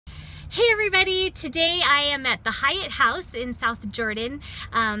Hey everybody, today I am at the Hyatt House in South Jordan,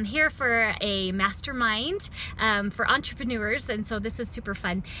 here for a mastermind for entrepreneurs, and so this is super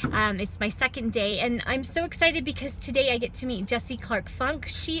fun. It's my second day and I'm so excited because today I get to meet Jesse Clarke Funk.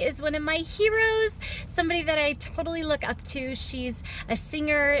 She is one of my heroes, somebody that I totally look up to. She's a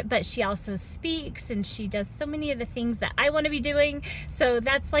singer, but she also speaks and she does so many of the things that I want to be doing, so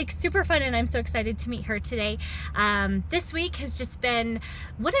that's like super fun and I'm so excited to meet her today. This week has just been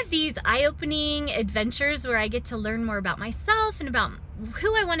one of these eye-opening adventures where I get to learn more about myself and about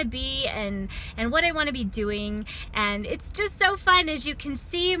who I want to be and what I want to be doing, and it's just so fun. As you can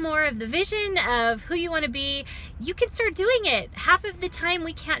see more of the vision of who you want to be, you can start doing it. Half of the time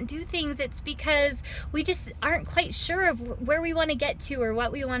we can't do things, it's because we just aren't quite sure of where we want to get to or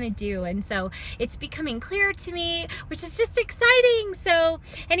what we want to do, and so it's becoming clearer to me, which is just exciting. So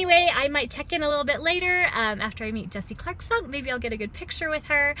anyway, I might check in a little bit later after I meet Jesse Clarke Funk. Maybe I'll get a good picture with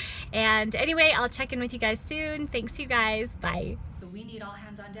her, and anyway, I'll check in with you guys soon. Thanks you guys, bye. We need all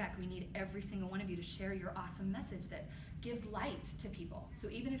hands on deck. We need every single one of you to share your awesome message that gives light to people. So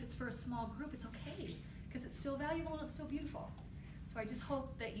even if it's for a small group, it's okay, because it's still valuable and it's still beautiful. So I just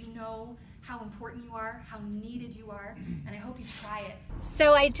hope that you know how important you are, how needed you are, and I hope you try it.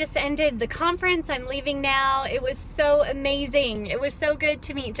 So I just ended the conference. I'm leaving now. It was so amazing. It was so good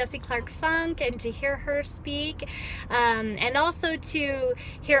to meet Jesse Clarke Funk and to hear her speak, and also to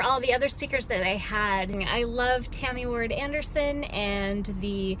hear all the other speakers that I had. I love Tammy Ward Anderson and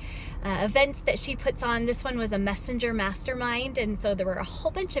the events that she puts on. This one was a Messenger Mastermind, and so there were a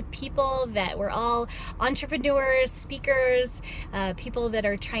whole bunch of people that were all entrepreneurs, speakers, people that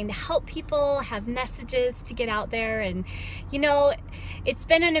are trying to help people, have messages to get out there. And you know, it's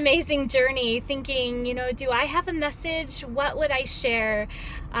been an amazing journey thinking, you know, do I have a message? What would I share?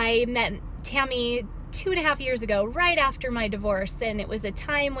 I met Tammy 2.5 years ago, right after my divorce, and it was a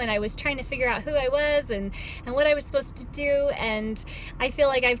time when I was trying to figure out who I was and what I was supposed to do, and I feel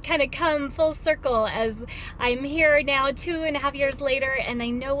like I've kind of come full circle as I'm here now 2.5 years later, and I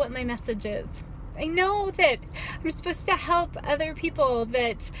know what my message is. I know that I'm supposed to help other people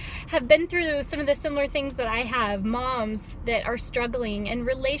that have been through some of the similar things that I have, moms that are struggling, and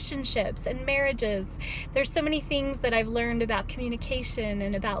relationships and marriages. There's so many things that I've learned about communication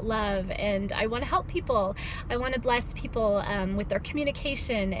and about love, and I want to help people. I want to bless people with their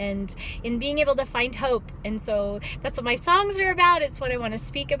communication and in being able to find hope. And so that's what my songs are about. It's what I want to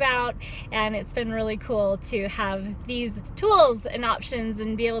speak about, and it's been really cool to have these tools and options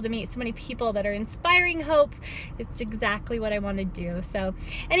and be able to meet so many people that are inspiring hope. It's exactly what I want to do. So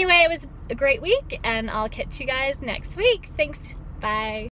anyway, it was a great week, and I'll catch you guys next week. Thanks. Bye.